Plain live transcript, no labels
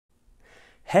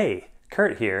Hey,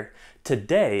 Kurt here.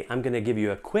 Today I'm going to give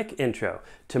you a quick intro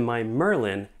to my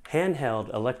Merlin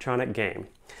handheld electronic game.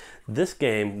 This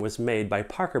game was made by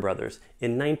Parker Brothers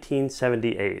in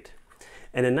 1978.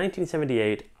 And in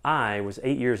 1978, I was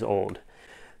 8 years old.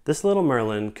 This little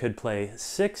Merlin could play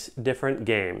 6 different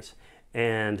games,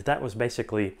 and that was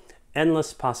basically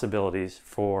endless possibilities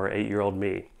for 8-year-old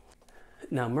me.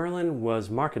 Now, Merlin was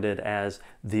marketed as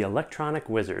the electronic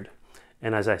wizard.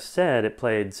 And as I said, it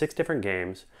played 6 different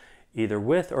games, either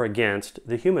with or against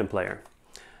the human player.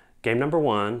 Game number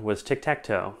 1 was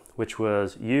tic-tac-toe, which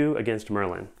was you against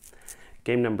Merlin.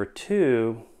 Game number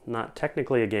 2, not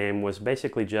technically a game, was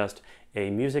basically just a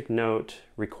music note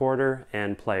recorder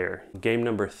and player. Game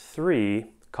number 3,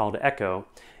 called Echo,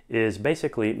 is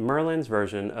basically Merlin's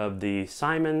version of the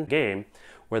Simon game,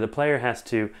 where the player has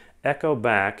to echo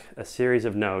back a series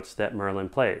of notes that Merlin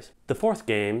plays. The 4th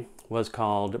game was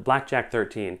called Blackjack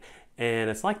 13, and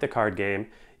it's like the card game.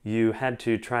 You had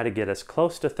to try to get as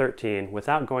close to 13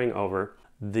 without going over.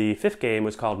 The 5th game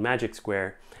was called Magic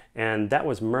Square, and that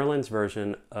was Merlin's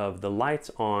version of the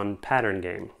lights on pattern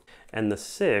game. And the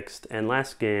 6th and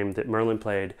last game that Merlin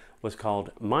played was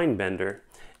called Mindbender,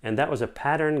 and that was a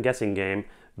pattern guessing game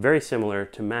very similar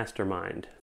to Mastermind.